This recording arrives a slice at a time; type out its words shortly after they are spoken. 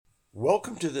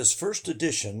Welcome to this first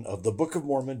edition of the Book of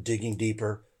Mormon Digging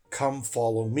Deeper, Come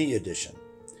Follow Me edition.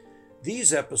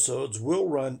 These episodes will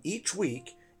run each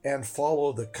week and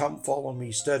follow the Come Follow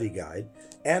Me study guide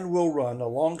and will run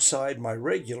alongside my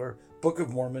regular Book of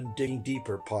Mormon Digging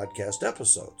Deeper podcast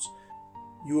episodes.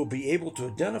 You will be able to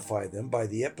identify them by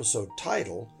the episode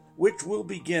title, which will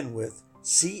begin with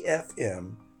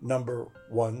CFM number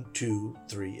 1, 2,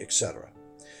 3, etc.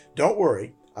 Don't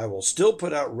worry, I will still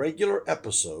put out regular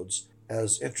episodes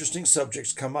as interesting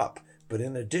subjects come up, but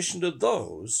in addition to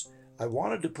those, I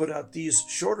wanted to put out these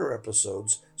shorter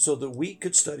episodes so that we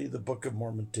could study the Book of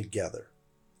Mormon together.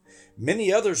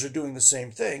 Many others are doing the same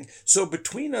thing, so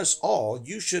between us all,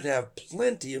 you should have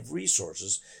plenty of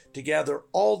resources to gather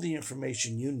all the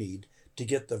information you need to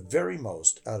get the very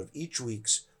most out of each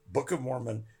week's Book of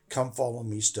Mormon Come Follow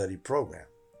Me study program.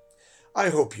 I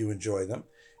hope you enjoy them,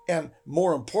 and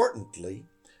more importantly,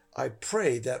 I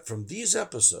pray that from these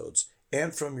episodes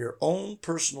and from your own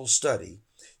personal study,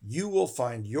 you will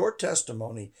find your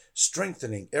testimony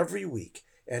strengthening every week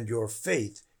and your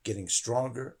faith getting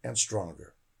stronger and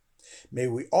stronger. May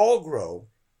we all grow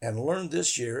and learn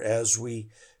this year as we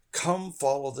come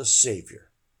follow the Savior.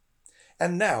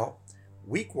 And now,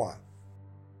 week 1.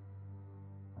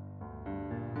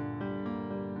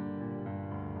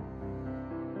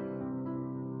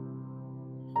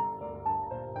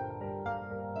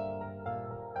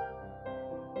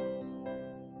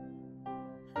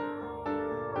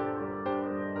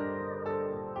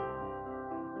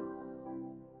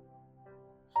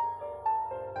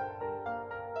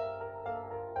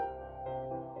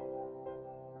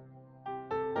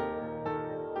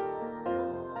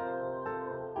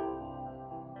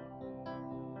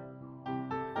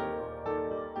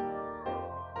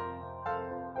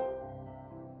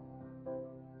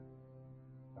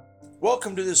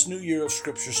 Welcome to this new year of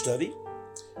Scripture study.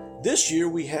 This year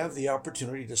we have the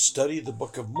opportunity to study the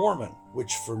Book of Mormon,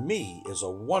 which for me is a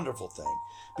wonderful thing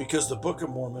because the Book of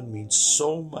Mormon means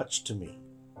so much to me.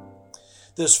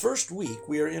 This first week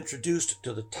we are introduced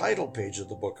to the title page of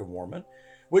the Book of Mormon,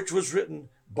 which was written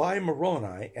by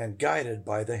Moroni and guided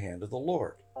by the hand of the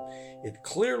Lord. It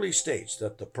clearly states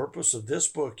that the purpose of this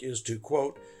book is to,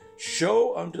 quote,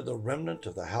 show unto the remnant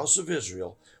of the house of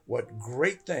Israel what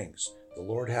great things the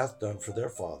Lord hath done for their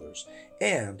fathers,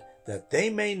 and that they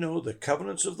may know the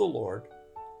covenants of the Lord,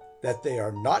 that they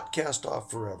are not cast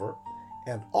off forever,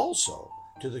 and also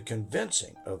to the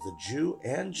convincing of the Jew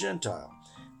and Gentile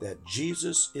that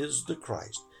Jesus is the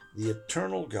Christ, the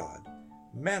eternal God,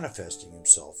 manifesting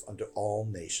himself unto all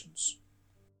nations.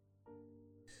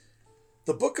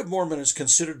 The Book of Mormon is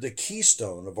considered the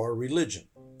keystone of our religion.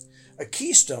 A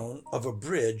keystone of a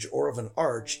bridge or of an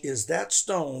arch is that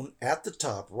stone at the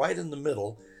top, right in the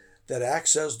middle, that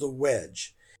acts as the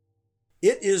wedge.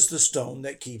 It is the stone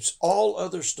that keeps all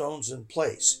other stones in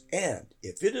place, and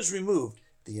if it is removed,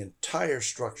 the entire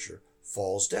structure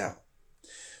falls down.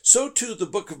 So too, the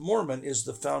Book of Mormon is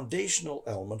the foundational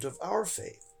element of our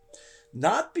faith,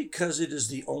 not because it is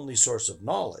the only source of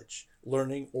knowledge,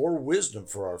 learning, or wisdom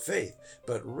for our faith,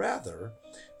 but rather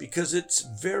because its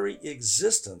very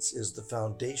existence is the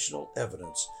foundational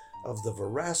evidence of the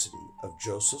veracity of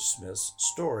Joseph Smith's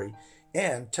story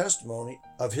and testimony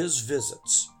of his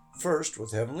visits, first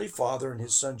with Heavenly Father and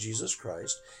his Son Jesus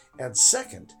Christ, and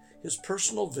second, his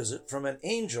personal visit from an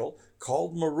angel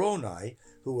called Moroni,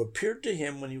 who appeared to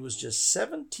him when he was just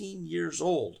 17 years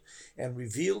old and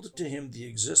revealed to him the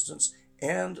existence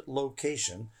and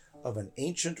location of an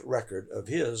ancient record of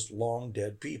his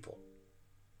long-dead people.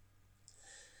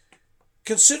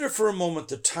 Consider for a moment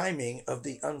the timing of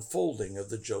the unfolding of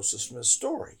the Joseph Smith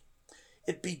story.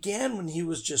 It began when he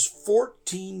was just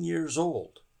 14 years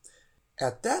old.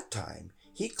 At that time,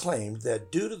 he claimed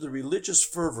that due to the religious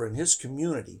fervor in his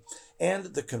community and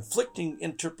the conflicting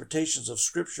interpretations of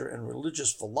Scripture and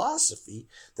religious philosophy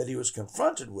that he was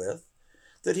confronted with,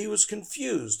 that he was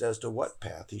confused as to what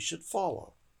path he should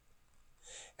follow.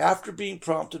 After being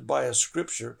prompted by a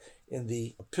scripture in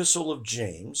the Epistle of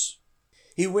James,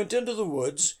 he went into the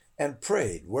woods and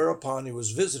prayed, whereupon he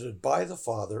was visited by the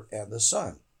Father and the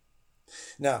Son.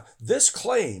 Now, this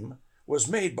claim was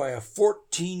made by a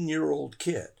 14-year-old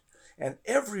kid, and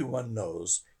everyone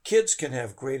knows kids can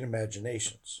have great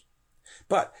imaginations.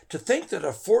 But to think that a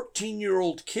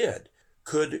 14-year-old kid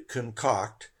could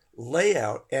concoct, lay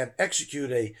out, and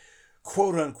execute a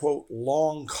quote-unquote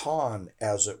long con,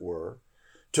 as it were,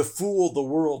 to fool the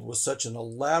world with such an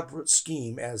elaborate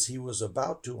scheme as he was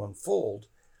about to unfold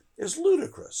is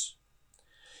ludicrous.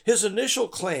 His initial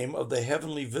claim of the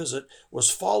heavenly visit was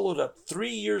followed up 3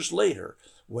 years later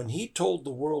when he told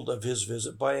the world of his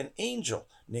visit by an angel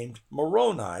named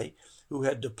Moroni, who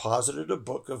had deposited a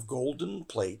book of golden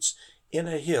plates in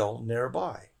a hill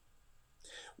nearby.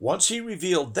 Once he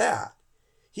revealed that,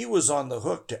 he was on the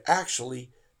hook to actually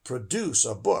produce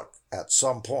a book at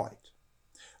some point.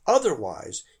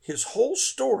 Otherwise, his whole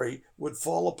story would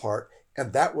fall apart,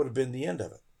 and that would have been the end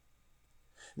of it.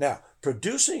 Now,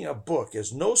 producing a book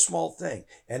is no small thing,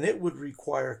 and it would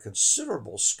require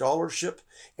considerable scholarship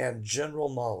and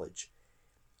general knowledge,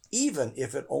 even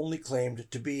if it only claimed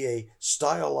to be a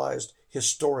stylized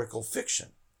historical fiction.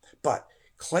 But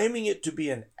claiming it to be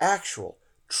an actual,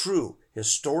 true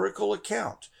historical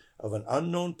account of an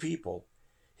unknown people,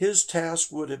 his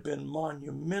task would have been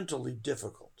monumentally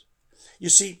difficult. You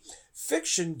see,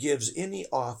 fiction gives any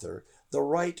author the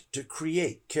right to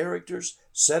create characters,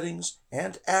 settings,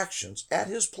 and actions at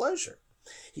his pleasure.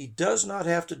 He does not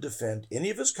have to defend any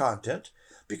of his content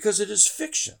because it is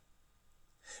fiction.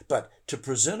 But to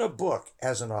present a book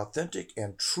as an authentic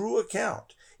and true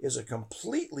account is a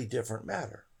completely different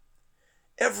matter.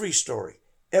 Every story,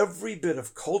 every bit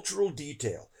of cultural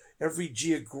detail, every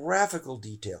geographical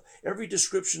detail, every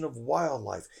description of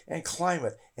wildlife and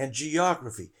climate and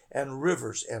geography and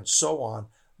rivers and so on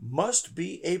must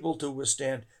be able to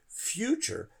withstand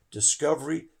future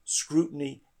discovery,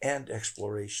 scrutiny, and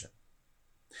exploration.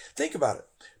 Think about it.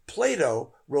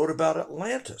 Plato wrote about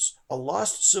Atlantis, a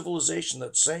lost civilization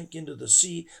that sank into the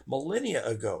sea millennia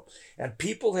ago, and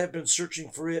people have been searching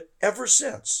for it ever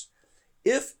since.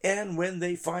 If and when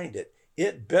they find it,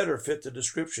 it better fit the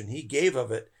description he gave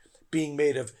of it, being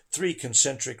made of 3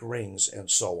 concentric rings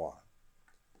and so on.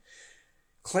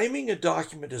 Claiming a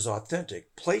document is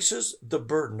authentic places the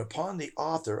burden upon the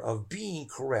author of being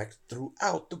correct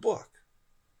throughout the book.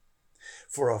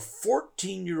 For a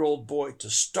 14-year-old boy to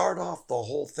start off the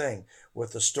whole thing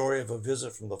with the story of a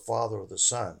visit from the father or the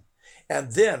son,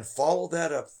 and then follow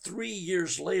that up 3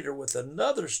 years later with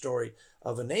another story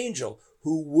of an angel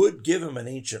who would give him an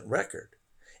ancient record,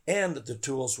 and the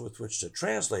tools with which to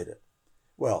translate it,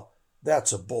 well,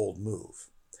 that's a bold move.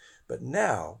 But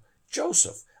now,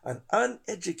 Joseph, an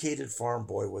uneducated farm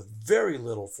boy with very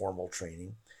little formal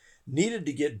training, needed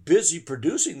to get busy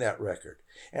producing that record.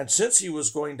 And since he was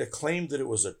going to claim that it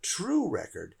was a true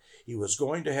record, he was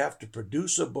going to have to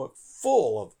produce a book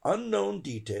full of unknown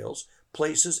details,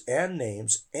 places and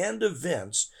names and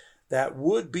events that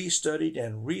would be studied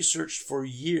and researched for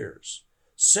years,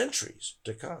 centuries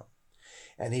to come.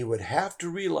 And he would have to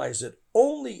realize that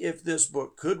only if this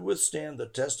book could withstand the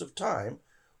test of time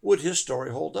would his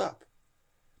story hold up.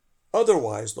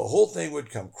 Otherwise, the whole thing would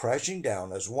come crashing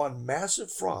down as one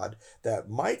massive fraud that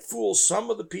might fool some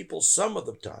of the people some of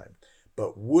the time,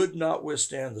 but would not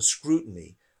withstand the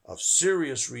scrutiny of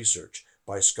serious research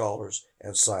by scholars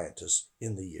and scientists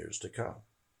in the years to come.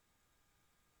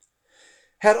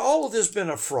 Had all of this been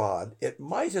a fraud, it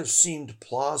might have seemed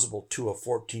plausible to a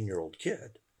 14-year-old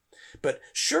kid. But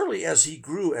surely as he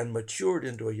grew and matured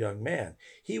into a young man,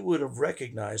 he would have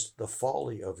recognized the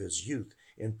folly of his youth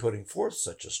in putting forth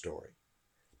such a story,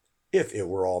 if it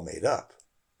were all made up.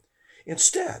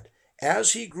 Instead,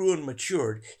 as he grew and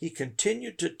matured, he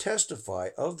continued to testify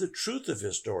of the truth of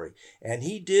his story, and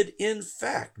he did in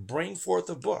fact bring forth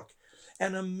a book,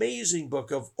 an amazing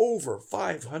book of over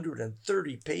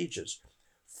 530 pages,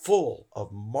 full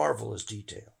of marvelous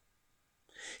detail.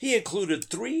 He included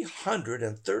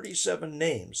 337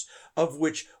 names, of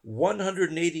which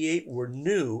 188 were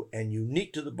new and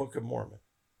unique to the Book of Mormon.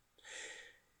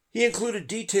 He included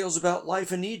details about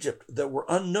life in Egypt that were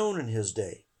unknown in his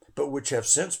day, but which have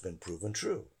since been proven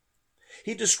true.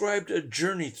 He described a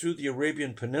journey through the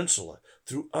Arabian Peninsula,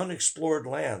 through unexplored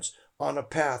lands, on a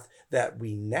path that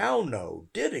we now know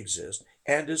did exist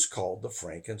and is called the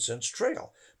Frankincense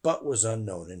Trail, but was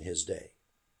unknown in his day.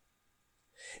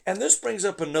 And this brings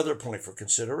up another point for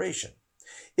consideration.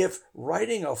 If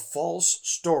writing a false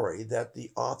story that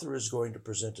the author is going to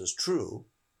present as true,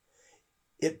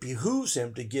 it behooves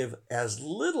him to give as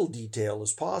little detail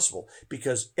as possible,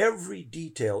 because every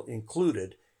detail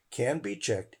included can be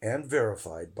checked and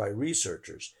verified by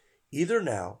researchers, either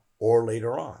now or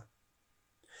later on.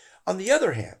 On the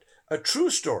other hand, a true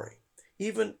story,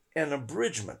 even an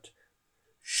abridgment,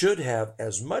 should have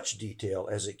as much detail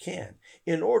as it can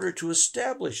in order to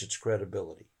establish its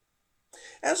credibility.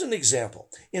 As an example,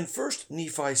 in 1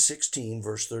 Nephi 16,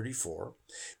 verse 34,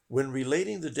 when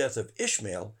relating the death of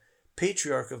Ishmael,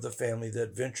 patriarch of the family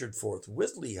that ventured forth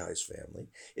with Lehi's family,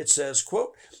 it says,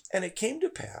 quote, "And it came to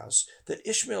pass that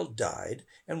Ishmael died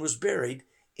and was buried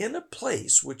in a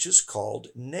place which is called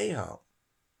Nahom."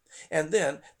 And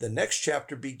then the next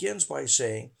chapter begins by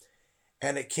saying,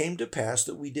 "And it came to pass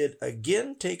that we did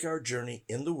again take our journey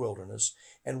in the wilderness,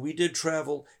 and we did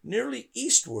travel nearly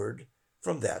eastward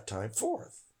from that time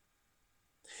forth.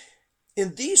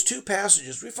 In these two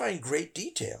passages, we find great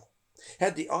detail.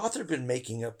 Had the author been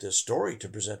making up this story to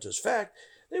present as fact,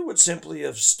 they would simply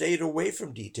have stayed away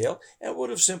from detail and would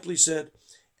have simply said,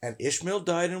 "And Ishmael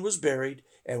died and was buried,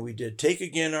 and we did take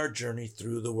again our journey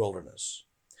through the wilderness."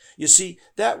 You see,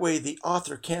 that way the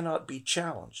author cannot be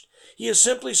challenged. He is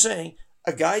simply saying,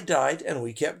 a guy died and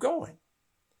we kept going.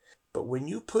 But when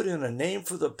you put in a name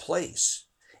for the place,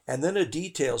 and then a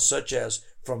detail such as,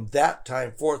 "From that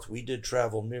time forth we did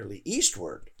travel nearly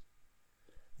eastward,"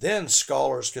 then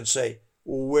scholars can say,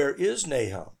 "Where is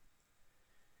Nahum?"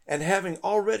 And having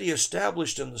already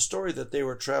established in the story that they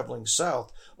were traveling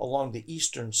south along the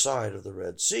eastern side of the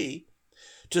Red Sea,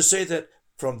 to say that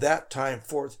from that time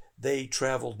forth they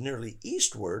traveled nearly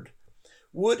eastward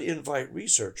would invite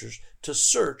researchers to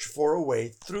search for a way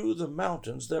through the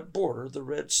mountains that border the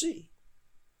Red Sea.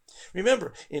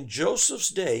 Remember, in Joseph's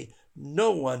day,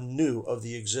 no one knew of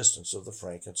the existence of the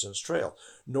Frankincense Trail,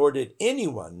 nor did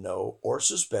anyone know or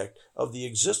suspect of the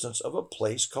existence of a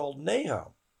place called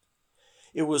Nahum.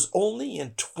 It was only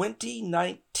in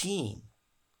 2019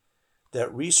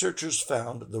 that researchers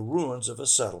found the ruins of a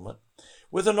settlement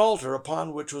with an altar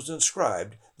upon which was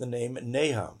inscribed the name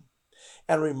Nahum.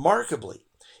 And remarkably,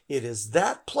 it is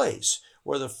that place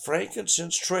where the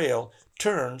Frankincense Trail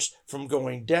turns from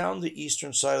going down the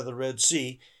eastern side of the Red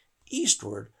Sea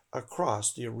eastward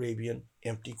across the Arabian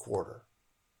Empty Quarter.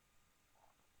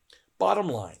 Bottom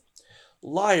line,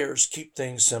 liars keep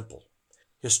things simple.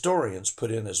 Historians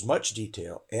put in as much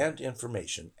detail and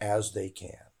information as they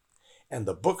can. And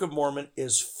the Book of Mormon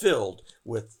is filled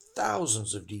with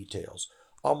thousands of details,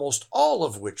 almost all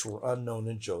of which were unknown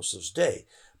in Joseph's day,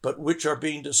 but which are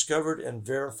being discovered and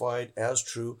verified as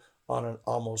true on an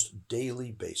almost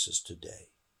daily basis today.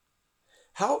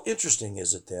 How interesting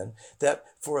is it then that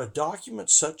for a document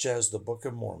such as the Book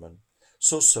of Mormon,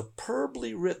 so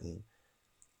superbly written,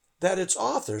 that its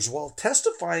authors, while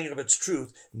testifying of its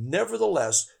truth,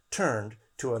 nevertheless turned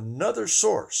to another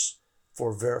source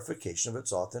for verification of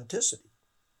its authenticity?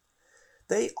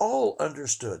 They all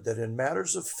understood that in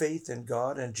matters of faith in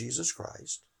God and Jesus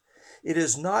Christ, it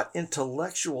is not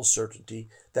intellectual certainty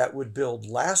that would build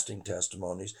lasting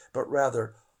testimonies, but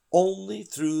rather only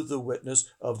through the witness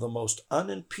of the most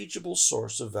unimpeachable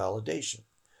source of validation,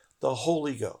 the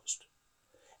Holy Ghost.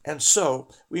 And so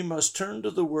we must turn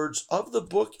to the words of the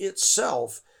book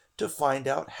itself to find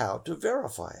out how to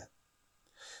verify it.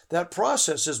 That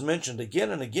process is mentioned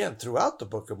again and again throughout the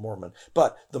Book of Mormon,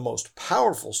 but the most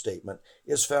powerful statement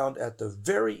is found at the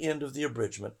very end of the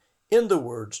abridgment in the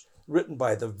words written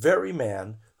by the very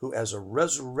man who, as a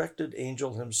resurrected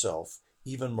angel himself,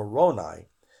 even Moroni,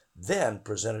 then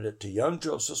presented it to young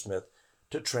Joseph Smith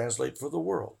to translate for the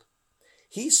world.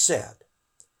 He said,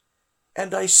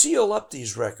 "And I seal up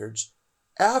these records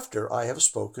after I have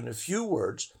spoken a few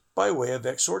words by way of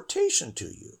exhortation to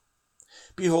you.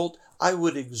 Behold, I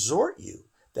would exhort you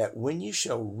that when ye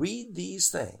shall read these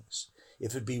things,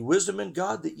 if it be wisdom in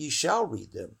God that ye shall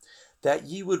read them, that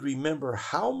ye would remember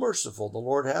how merciful the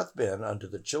Lord hath been unto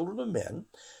the children of men,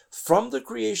 from the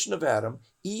creation of Adam,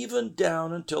 even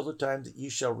down until the time that ye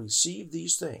shall receive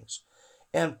these things,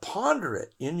 and ponder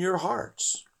it in your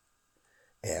hearts.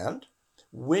 And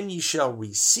when ye shall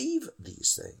receive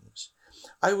these things,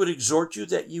 I would exhort you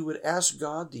that you would ask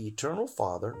God the Eternal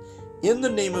Father, in the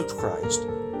name of Christ,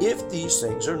 if these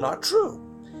things are not true.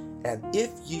 And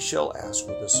if ye shall ask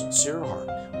with a sincere heart,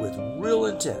 with real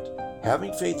intent,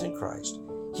 having faith in Christ,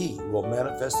 he will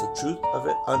manifest the truth of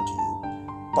it unto you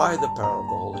by the power of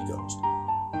the Holy Ghost.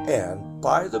 And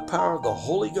by the power of the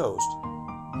Holy Ghost,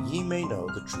 ye may know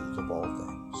the truth of all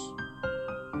things."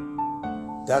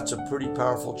 That's a pretty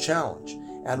powerful challenge,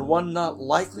 and one not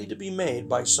likely to be made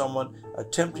by someone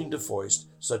attempting to foist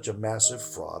such a massive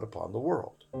fraud upon the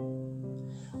world.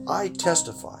 I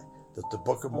testify that the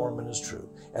Book of Mormon is true,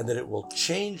 and that it will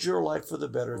change your life for the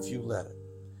better if you let it.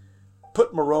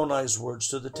 Put Moroni's words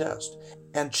to the test,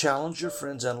 and challenge your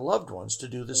friends and loved ones to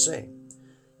do the same.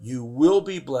 You will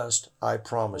be blessed, I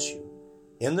promise you.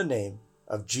 In the name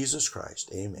of Jesus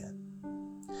Christ, amen.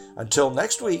 Until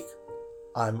next week,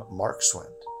 I'm Mark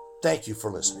Swent. Thank you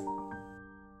for listening.